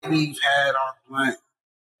We've had our blunt.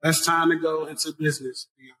 It's time to go into business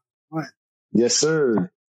beyond blunt. Yes,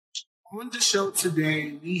 sir. On the show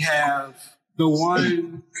today, we have the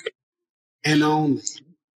one and only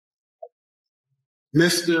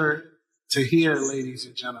Mr. Tahir, ladies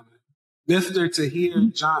and gentlemen. Mr. Tahir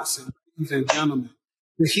Johnson, ladies and gentlemen.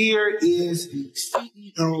 Tahir is the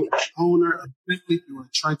CEO and owner of Simply Through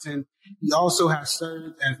Trenton. He also has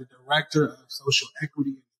served as the Director of Social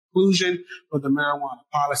Equity and Inclusion for the Marijuana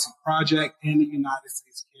Policy Project and the United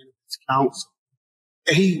States Cannabis Council.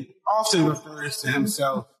 And he often refers to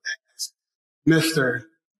himself as Mr.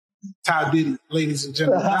 Ty Diddy, ladies and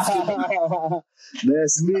gentlemen.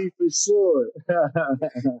 That's me for sure.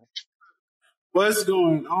 What's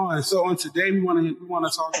going on? So on today, we want to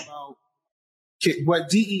talk about what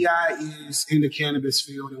DEI is in the cannabis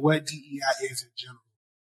field and what DEI is in general.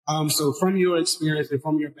 So from your experience and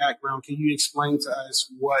from your background, can you explain to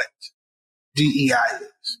us what DEI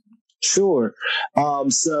is? Sure.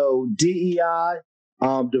 So DEI,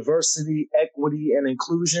 diversity, equity, and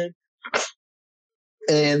inclusion.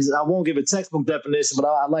 And I won't give a textbook definition, but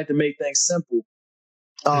I like to make things simple.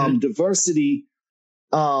 Diversity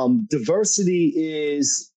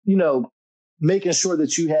is, making sure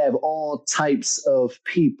that you have all types of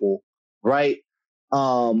people, right?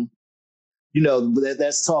 That's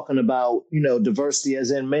talking about, diversity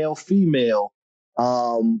as in male, female,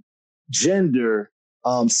 gender,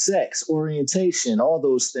 sex, orientation, all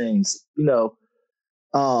those things.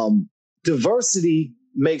 Diversity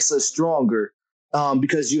makes us stronger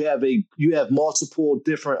because you have multiple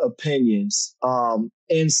different opinions,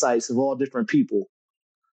 insights of all different people.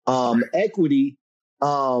 Equity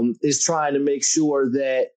is trying to make sure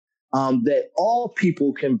that all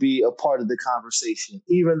people can be a part of the conversation,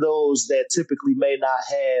 even those that typically may not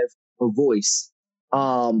have a voice.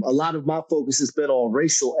 A lot of my focus has been on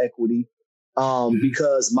racial equity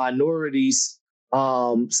because minorities,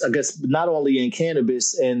 I guess, not only in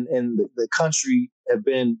cannabis and the country have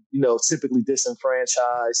been, typically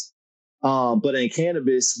disenfranchised, but in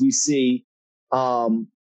cannabis we see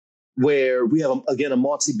where we have, again, a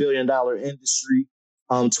multi-billion-dollar industry,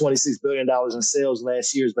 $26 billion in sales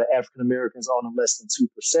last year, but African Americans own less than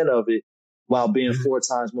 2% of it, while being 4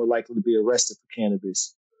 times more likely to be arrested for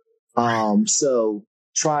cannabis. So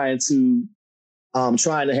trying to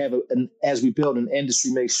have, as we build an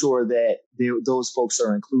industry, make sure that those folks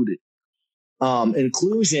are included.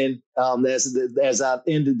 Inclusion, as I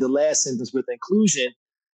ended the last sentence with inclusion,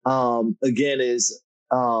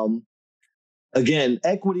 again,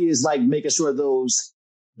 equity is like making sure those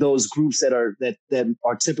groups that are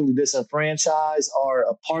typically disenfranchised are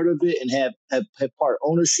a part of it and have part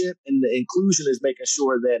ownership. And the inclusion is making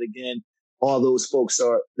sure that, again, all those folks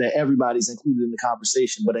that everybody's included in the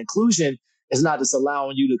conversation. But inclusion is not just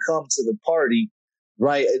allowing you to come to the party,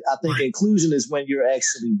 right? I think inclusion is when you're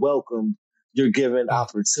actually welcomed, you're given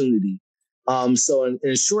opportunity. So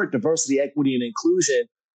in short, diversity, equity, and inclusion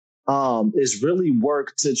is really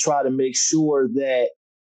work to try to make sure that,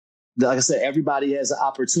 like I said, everybody has an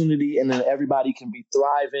opportunity, and then everybody can be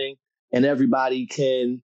thriving, and everybody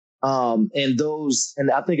can, and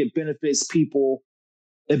I think it benefits people.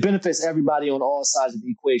 It benefits everybody on all sides of the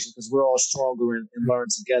equation because we're all stronger and learn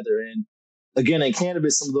together. And again, in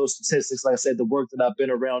cannabis, some of those statistics, like I said, the work that I've been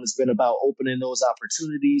around has been about opening those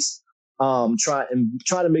opportunities, trying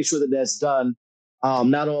to make sure that that's done,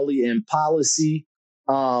 not only in policy,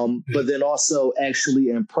 but then also actually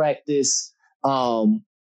in practice,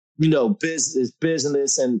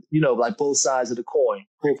 business, and like both sides of the coin.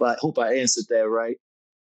 Hope I answered that right.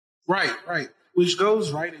 Right. Which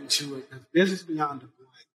goes right into it. Business Beyond the Blank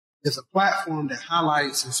is a platform that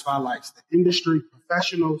highlights and spotlights the industry,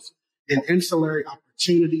 professionals, and ancillary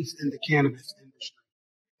opportunities in the cannabis industry.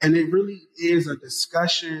 And it really is a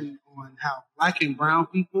discussion on how Black and brown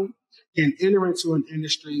people can enter into an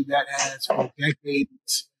industry that has for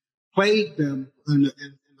decades plagued them in a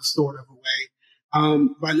sort of a way,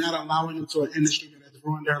 by not allowing them to an industry that has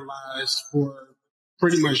ruined their lives for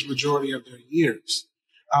pretty much majority of their years,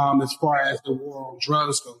 as far as the war on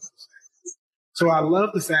drugs goes. So I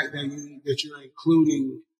love the fact that you're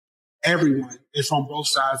including everyone is from both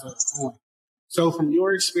sides of the coin. So from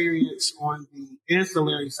your experience on the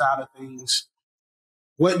ancillary side of things,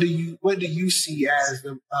 what do you see as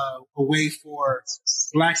a way for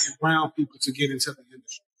Black and brown people to get into the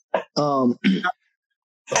industry?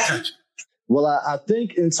 Well, I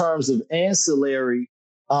think in terms of ancillary,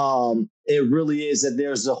 it really is that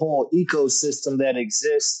there's a whole ecosystem that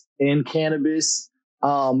exists in cannabis,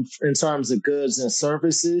 in terms of goods and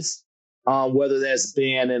services, whether that's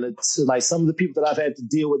like some of the people that I've had to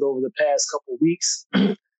deal with over the past couple of weeks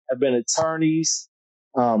have been attorneys,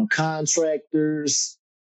 contractors,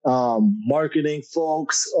 marketing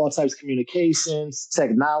folks, all types of communications,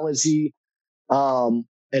 technology, and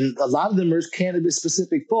a lot of them are cannabis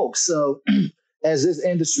specific folks. So as this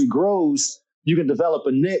industry grows, you can develop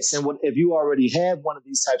a niche. And if you already have one of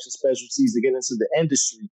these types of specialties to get into the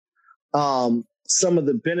industry, some of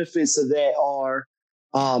the benefits of that are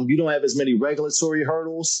you don't have as many regulatory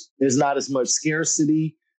hurdles. There's not as much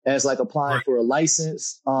scarcity as like applying for a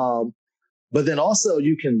license. But then also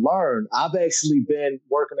you can learn. I've actually been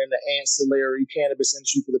working in the ancillary cannabis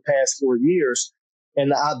industry for the past 4 years.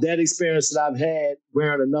 And that experience that I've had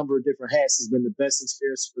wearing a number of different hats has been the best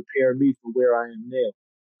experience to prepare me for where I am now.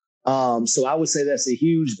 So I would say that's a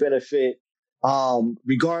huge benefit,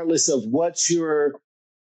 regardless of what your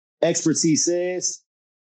expertise is,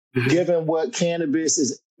 given what cannabis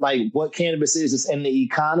is is in the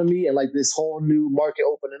economy and like this whole new market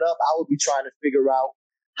opening up. I would be trying to figure out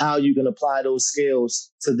how you can apply those skills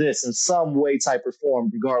to this in some way, type, or form,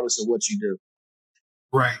 regardless of what you do.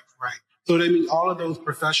 Right. So that means all of those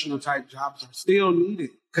professional type jobs are still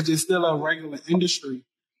needed because it's still a regular industry.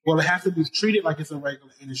 Well, it has to be treated like it's a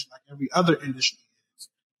regular industry, like every other industry is.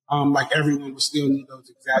 Like everyone will still need those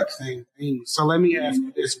exact same things. So let me ask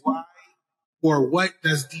you this: why or what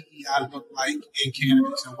does DEI look like in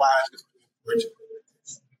cannabis, and why is this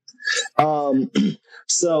important?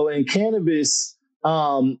 So in cannabis,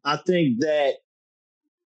 I think that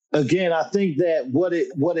what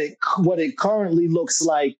it currently looks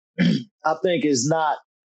like, I think is not.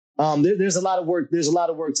 There's a lot of work. There's a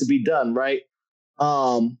lot of work to be done, right?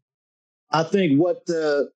 I think what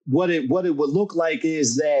it would look like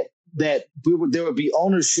is that there would be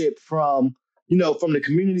ownership from the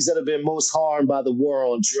communities that have been most harmed by the war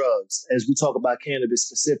on drugs, as we talk about cannabis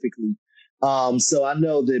specifically. So I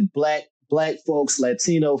know that black folks,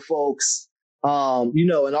 Latino folks,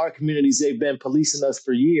 in our communities, they've been policing us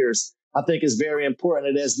for years. I think it's very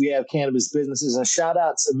important that as we have cannabis businesses, and shout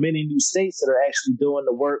out to many new states that are actually doing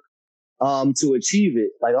the work to achieve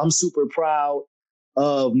it. Like I'm super proud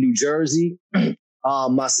of New Jersey.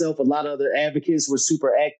 Myself, a lot of other advocates were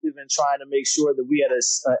super active in trying to make sure that we had an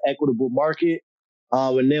equitable market.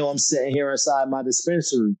 And now I'm sitting here inside my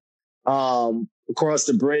dispensary. Across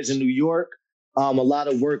the bridge in New York, a lot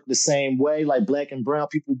of work the same way, like black and brown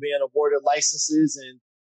people being awarded licenses. And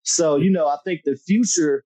so, I think the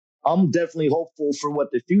future, I'm definitely hopeful for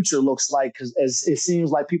what the future looks like, because as it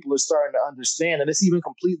seems like people are starting to understand, and it's even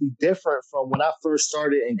completely different from when I first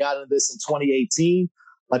started and got into this in 2018.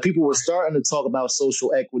 Like people were starting to talk about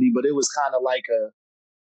social equity, but it was kind of like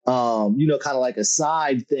a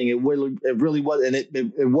side thing. It really wasn't, and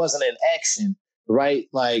it wasn't in action, right?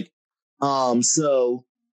 Like, so,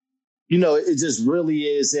 it just really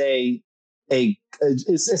is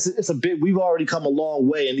it's a bit, we've already come a long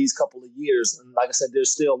way in these couple of years. And like I said,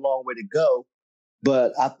 there's still a long way to go,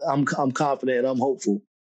 but I'm confident and I'm hopeful.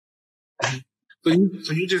 So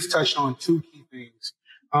you just touched on two key things.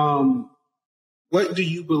 What do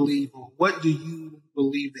you believe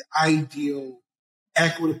the ideal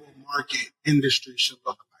equitable market industry should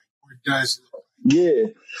look like or does look like? Yeah.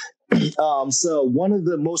 So one of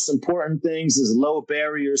the most important things is low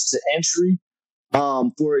barriers to entry.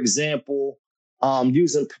 For example,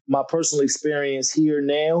 using my personal experience here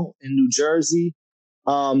now in New Jersey,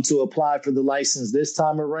 to apply for the license this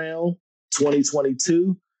time around,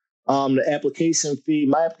 2022. My application fee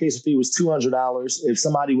was $200. If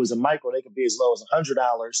somebody was a micro, they could be as low as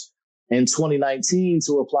 $100. In 2019,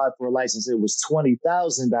 to apply for a license, it was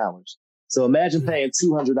 $20,000. So imagine paying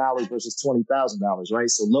 $200 versus $20,000, right?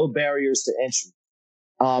 So low barriers to entry.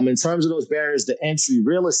 In terms of those barriers to entry,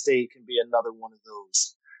 real estate can be another one of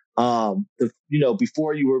those.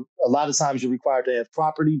 Before a lot of times you're required to have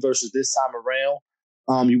property versus this time around,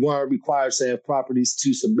 you weren't required to have properties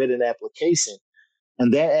to submit an application.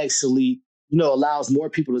 And that actually, allows more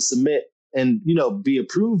people to submit and, be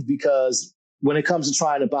approved, because when it comes to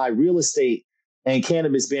trying to buy real estate and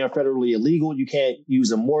cannabis being federally illegal, you can't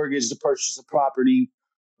use a mortgage to purchase a property.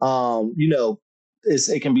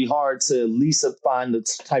 It can be hard to find the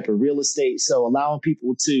type of real estate. So allowing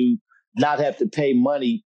people to not have to pay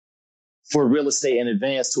money for real estate in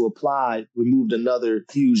advance to apply removed another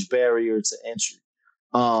huge barrier to entry.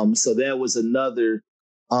 So that was another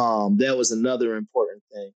important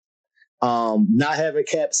thing. Not having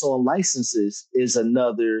caps on licenses is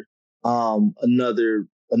another thing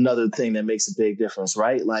that makes a big difference,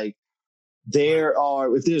 right? Like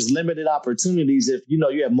if there's limited opportunities, if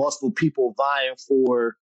you have multiple people vying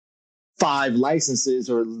for 5 licenses,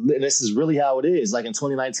 and this is really how it is. Like in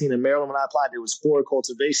 2019 in Maryland, when I applied, there was 4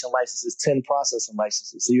 cultivation licenses, 10 processing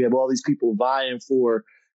licenses. So you have all these people vying for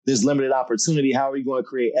there's limited opportunity. How are we going to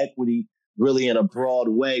create equity really in a broad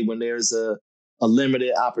way when there's a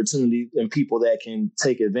limited opportunity and people that can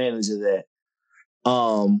take advantage of that?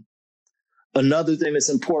 Another thing that's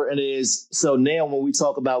important is, so now when we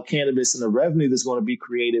talk about cannabis and the revenue that's going to be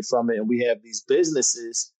created from it, and we have these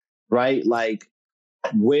businesses, right? Like,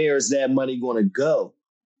 where's that money going to go?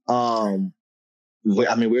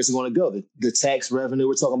 Where's it going to go? The tax revenue,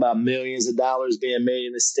 we're talking about millions of dollars being made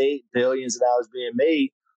in the state, billions of dollars being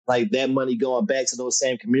made. Like, that money going back to those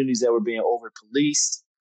same communities that were being over policed,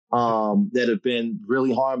 that have been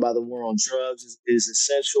really harmed by the war on drugs is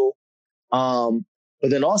essential. But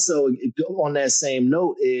then also on that same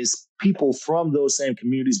note is people from those same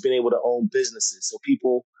communities being able to own businesses. So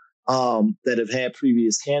people that have had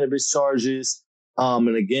previous cannabis charges,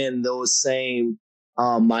 and again, those same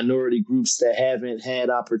minority groups that haven't had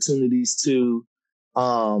opportunities to,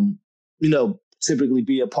 typically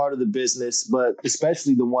be a part of the business, but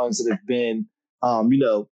especially the ones that have been, had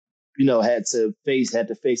to face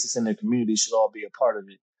this in their community should all be a part of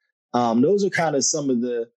it. Those are kind of some of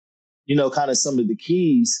the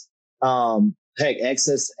keys.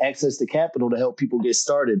 Access to capital to help people get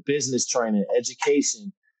started, business training,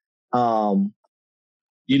 education,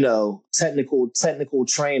 technical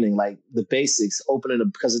training, like the basics,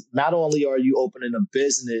 because not only are you opening a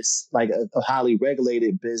business, like a highly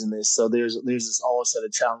regulated business, so there's this whole set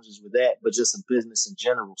of challenges with that, but just a business in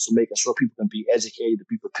general. So making sure people can be educated, to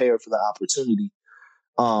be prepared for the opportunity.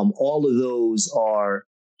 All of those are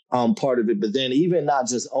part of it. But then even not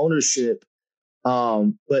just ownership,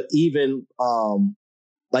 but even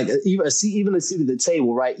even a seat at the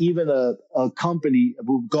table, right? Even a company,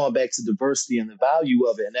 going back to diversity and the value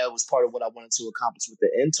of it, and that was part of what I wanted to accomplish with the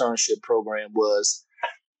internship program, was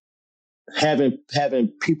having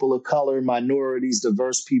people of color, minorities,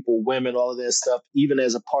 diverse people, women, all of that stuff, even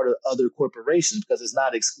as a part of other corporations, because it's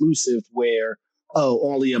not exclusive where,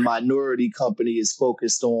 only a minority company is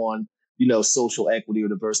focused on, social equity or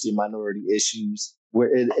diversity and minority issues,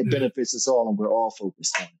 where it benefits us all and we're all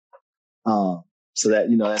focused on it. So that,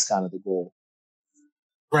 that's kind of the goal.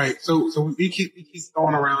 Right. So we keep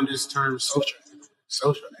throwing around this term social equity.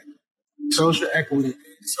 Social equity.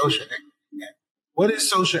 What is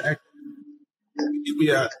social equity?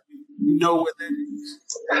 We know what that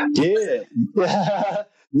is. Yeah.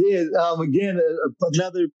 Yeah. Again,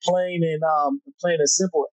 another plain and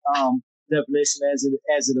simple definition as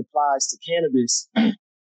it applies to cannabis.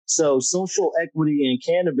 So social equity in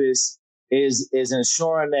cannabis is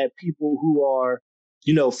ensuring that people who are,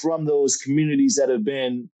 from those communities that have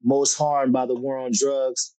been most harmed by the war on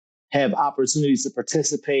drugs have opportunities to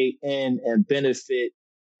participate in and benefit,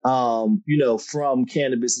 from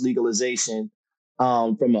cannabis legalization,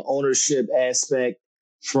 from an ownership aspect,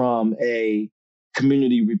 from a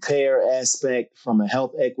community repair aspect, from a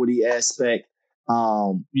health equity aspect,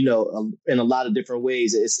 in a lot of different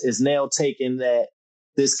ways. It's now taken that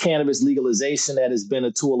this cannabis legalization that has been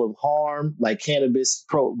a tool of harm, like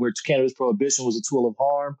where cannabis prohibition was a tool of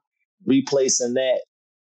harm, replacing that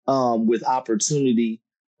with opportunity,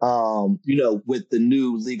 with the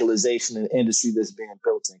new legalization and industry that's being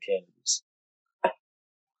built in cannabis.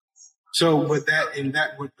 So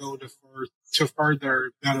that would go to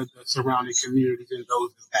further better the surrounding communities and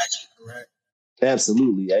those impacted, correct?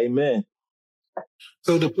 Absolutely. Amen.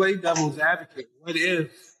 So to play devil's advocate,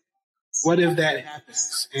 what if that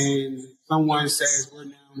happens and someone says we're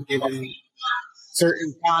now giving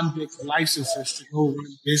certain convicts licenses to go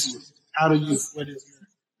run businesses? What is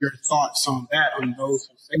your thoughts on that, on those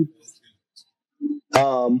who say those things?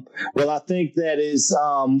 Well, I think that is,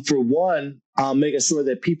 for one, making sure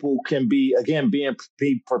that people can be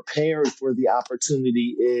prepared for the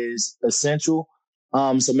opportunity is essential.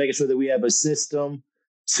 So making sure that we have a system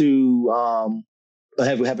to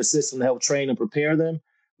have a system to help train and prepare them.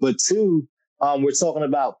 But two, we're talking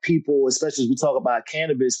about people, especially as we talk about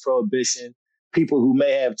cannabis prohibition, people who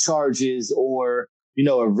may have charges or,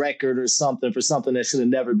 a record or something for something that should have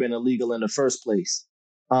never been illegal in the first place.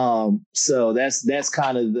 So that's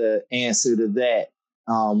kind of the answer to that.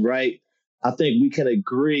 Right. I think we can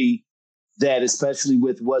agree that, especially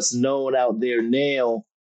with what's known out there now,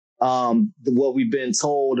 what we've been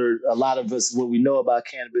told, or a lot of us, what we know about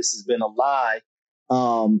cannabis has been a lie.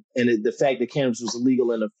 The fact that cannabis was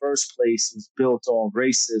illegal in the first place was built on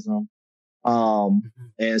racism.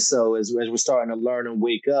 And so as we're starting to learn and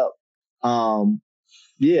wake up, the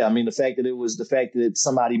fact that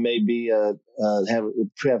somebody may be have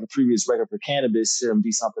a previous record for cannabis shouldn't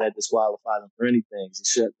be something that disqualifies them for anything.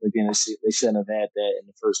 They shouldn't have had that in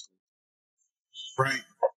the first place.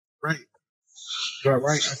 Right. You're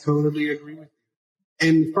right. I totally agree with you.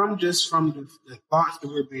 And from the thoughts that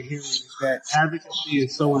we've been hearing is that advocacy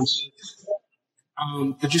is so important.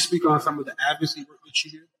 Could you speak on some of the advocacy work that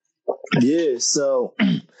you do? Yeah. So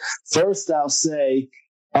first, I'll say,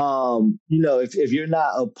 if you're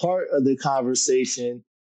not a part of the conversation,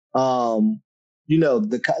 it's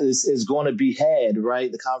going to be had,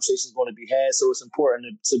 right? The conversation is going to be had. So it's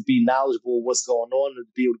important to be knowledgeable of what's going on and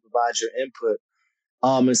to be able to provide your input.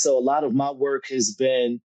 And so a lot of my work has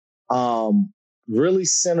been really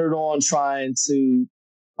centered on trying to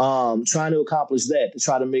accomplish that, to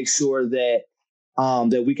try to make sure that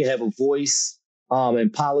we can have a voice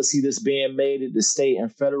and policy that's being made at the state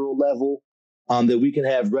and federal level, that we can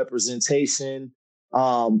have representation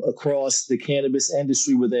across the cannabis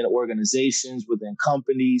industry within organizations, within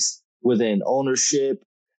companies, within ownership,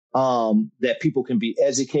 that people can be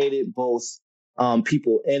educated, both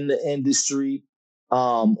people in the industry,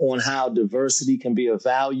 on how diversity can be of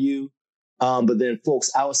value, but then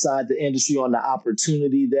folks outside the industry on the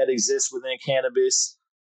opportunity that exists within cannabis.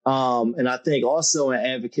 And I think also in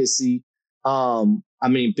advocacy,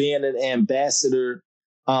 being an ambassador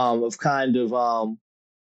of kind of,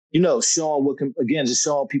 showing just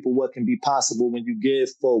showing people what can be possible when you give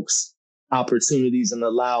folks opportunities and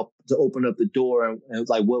allow to open up the door and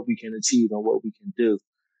like what we can achieve and what we can do.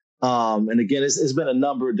 And again, it's been a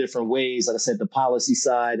number of different ways. Like I said, the policy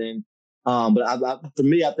side, and for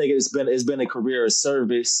me, I think it's been a career of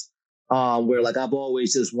service, where like I've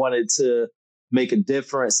always just wanted to make a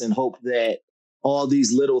difference and hope that all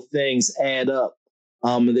these little things add up,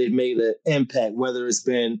 and they've made an impact. Whether it's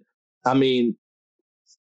been,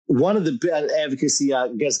 one of the advocacy, I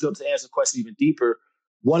guess, go to answer the question even deeper.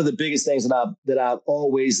 One of the biggest things that I've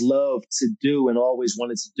always loved to do and always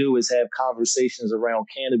wanted to do is have conversations around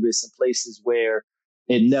cannabis in places where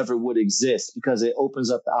it never would exist, because it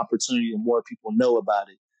opens up the opportunity and more people know about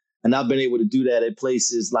it. And I've been able to do that at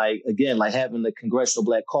places like having the Congressional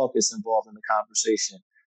Black Caucus involved in the conversation,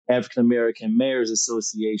 African American Mayors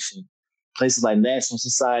Association, places like National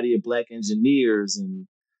Society of Black Engineers, and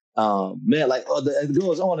it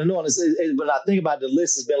goes on and on. When I think about the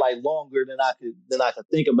list, it's been like longer than I could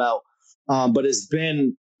think about. But it's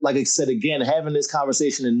been, like I said, again, having this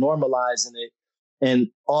conversation and normalizing it,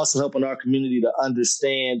 and also helping our community to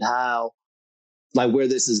understand how, like, where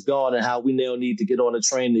this is going and how we now need to get on a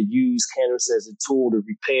train to use cannabis as a tool to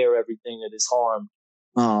repair everything that is harmed,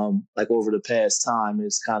 over the past time,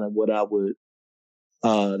 is kind of what I would.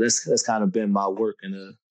 That's kind of been my work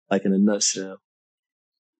in a nutshell.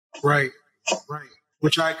 Right, right.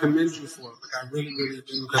 Which I commend you for. Like I really, really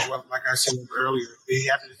do. Because, like I said earlier, if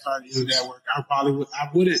you haven't started doing that work, I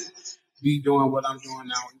wouldn't be doing what I'm doing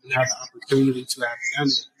now, even have the opportunity to have done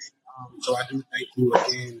it. So I do thank you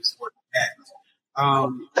again for that.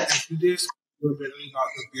 As you did speak a little bit about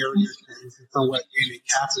the barriers to somewhat gaining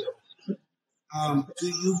capital, do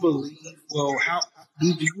you believe? Well, how do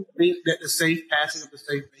you think that the safe passing of the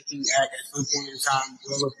Safe Banking Act at some point in time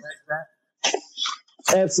will affect that?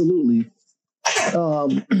 Absolutely.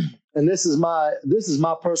 And this is my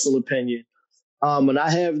personal opinion. And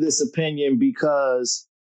I have this opinion because,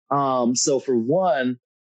 so for one,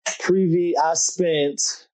 I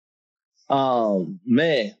spent, I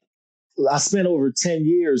spent over 10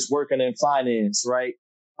 years working in finance, right?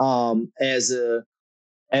 As a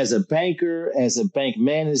banker, as a bank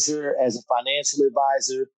manager, as a financial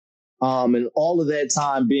advisor, and all of that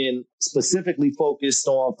time being specifically focused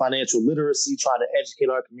on financial literacy, trying to educate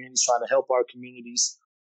our communities, trying to help our communities.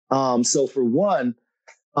 So for one,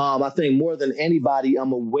 I think more than anybody,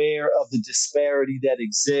 I'm aware of the disparity that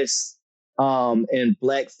exists in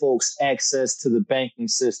Black folks' access to the banking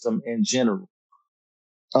system in general.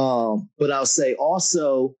 But I'll say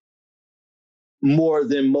also, more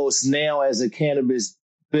than most now, as a cannabis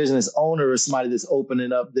business owner or somebody that's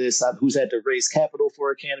opening up who's had to raise capital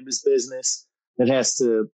for a cannabis business, that has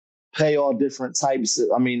to pay all different types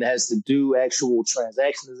has to do actual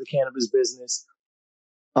transactions as a cannabis business.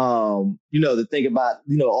 To think about,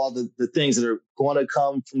 all the things that are going to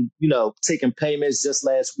come from, taking payments. Just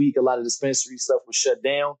last week, a lot of dispensary stuff was shut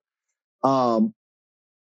down.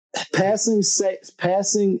 Having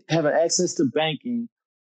access to banking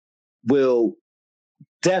will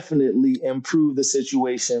definitely improve the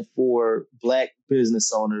situation for Black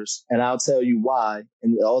business owners. And I'll tell you why.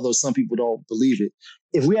 And although some people don't believe it,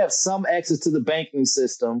 if we have some access to the banking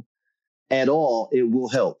system at all, it will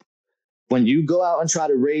help. When you go out and try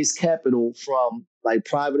to raise capital from like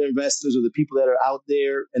private investors or the people that are out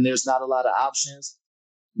there, and there's not a lot of options,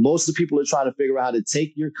 most of the people are trying to figure out how to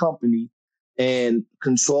take your company and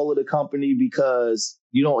control of the company, because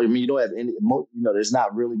you don't have any, there's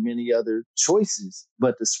not really many other choices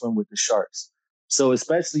but to swim with the sharks. So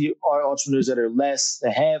especially our entrepreneurs that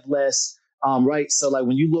have less, right? So like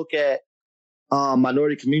when you look at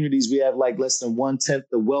minority communities, we have like less than 1/10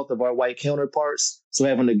 the wealth of our white counterparts. So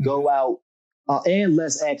having to go out and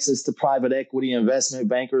less access to private equity, investment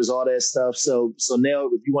bankers, all that stuff. So now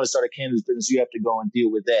if you want to start a cannabis business, you have to go and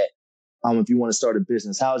deal with that. If you want to start a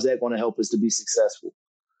business, how is that going to help us to be successful?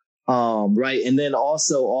 Right. And then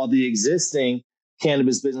also all the existing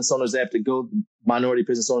cannabis business owners minority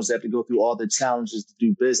business owners have to go through all the challenges to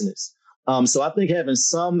do business. So I think having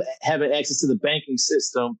access to the banking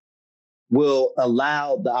system will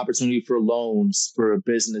allow the opportunity for loans, for a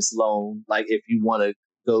business loan. Like if you want to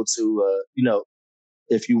go to,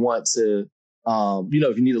 if you want to,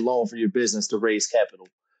 if you need a loan for your business to raise capital,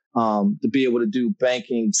 to be able to do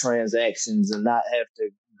banking transactions and not have to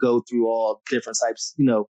go through all different types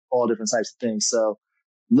of things. So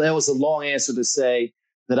that was a long answer to say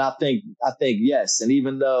that I think yes. And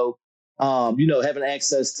even though, having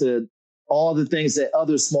access to all the things that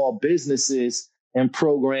other small businesses and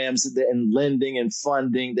programs and lending and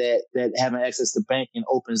funding that having access to banking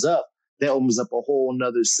opens up, that opens up a whole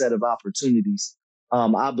nother set of opportunities,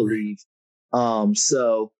 I believe. And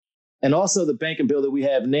also the banking bill that we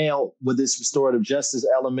have now with this restorative justice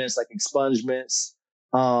elements like expungements,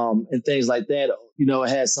 and things like that, it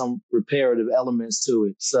has some reparative elements to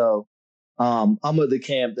it. So I'm of the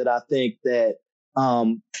camp that I think that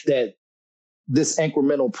that this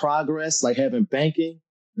incremental progress, like having banking,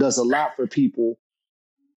 does a lot for people.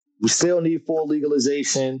 We still need full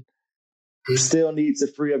legalization. We still need to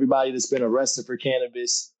free everybody that's been arrested for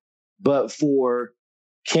cannabis. But for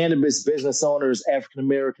cannabis business owners, African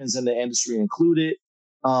Americans in the industry included,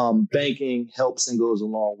 banking helps and goes a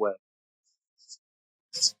long way.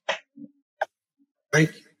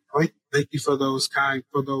 Thank you. Thank you for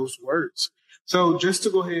those words. So just to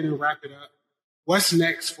go ahead and wrap it up, what's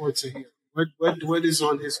next for Tahir? What is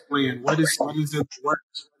on his plan? What is in the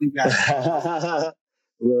works? What do you got?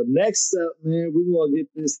 Well, next up, man, we're gonna get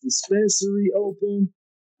this dispensary open.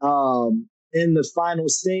 In the final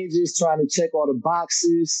stages, trying to check all the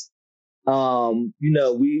boxes.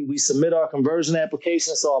 We submit our conversion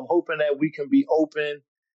application, so I'm hoping that we can be open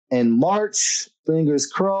in March. Fingers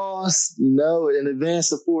crossed, in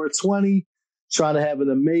advance of 420, trying to have an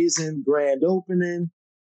amazing grand opening.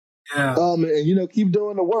 Yeah. And keep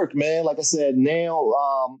doing the work, man. Like I said, now,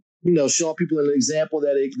 showing people an example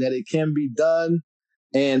that it can be done,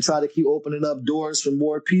 and try to keep opening up doors for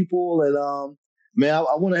more people. And man,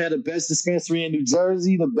 I want to have the best dispensary in New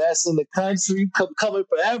Jersey, the best in the country, coming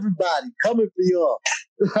for everybody, coming for y'all.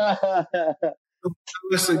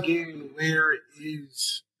 Tell us again, where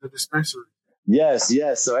is the dispensary? Yes.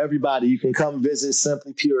 So everybody, you can come visit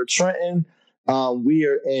Simply Pure Trenton. We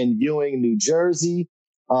are in Ewing, New Jersey.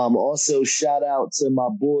 Also, shout out to my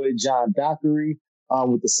boy John Dockery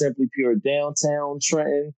with the Simply Pure Downtown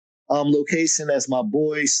Trenton location. That's my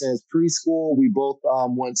boy since preschool. We both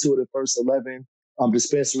won 2 of the first 11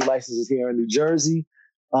 dispensary licenses here in New Jersey.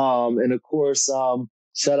 And of course,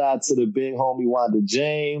 shout out to the big homie Wanda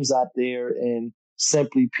James out there in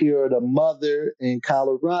Simply Pure, the mother in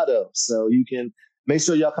Colorado. So you can make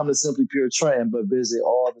sure y'all come to Simply Pure Trenton, but visit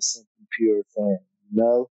all the Simply Pure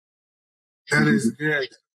fans, That is good.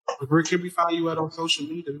 Where can we find you at on social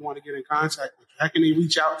media if we want to get in contact with you? How can they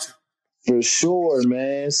reach out to you? For sure,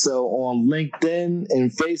 man. So on LinkedIn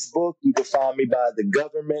and Facebook, you can find me by the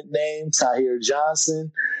government name, Tahir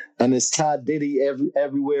Johnson. And it's Todd Diddy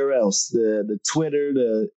everywhere else. The Twitter,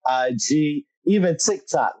 the IG, even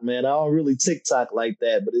TikTok, man. I don't really TikTok like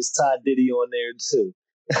that, but it's Todd Diddy on there too.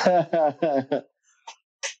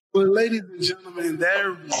 Well, ladies and gentlemen,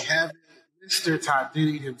 there we have it. Mr. Todd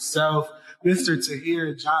Diddy himself, Mr.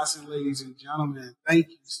 Tahir Johnson, ladies and gentlemen. Thank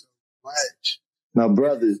you so much. My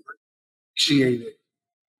brother. Appreciate it.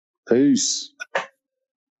 Peace.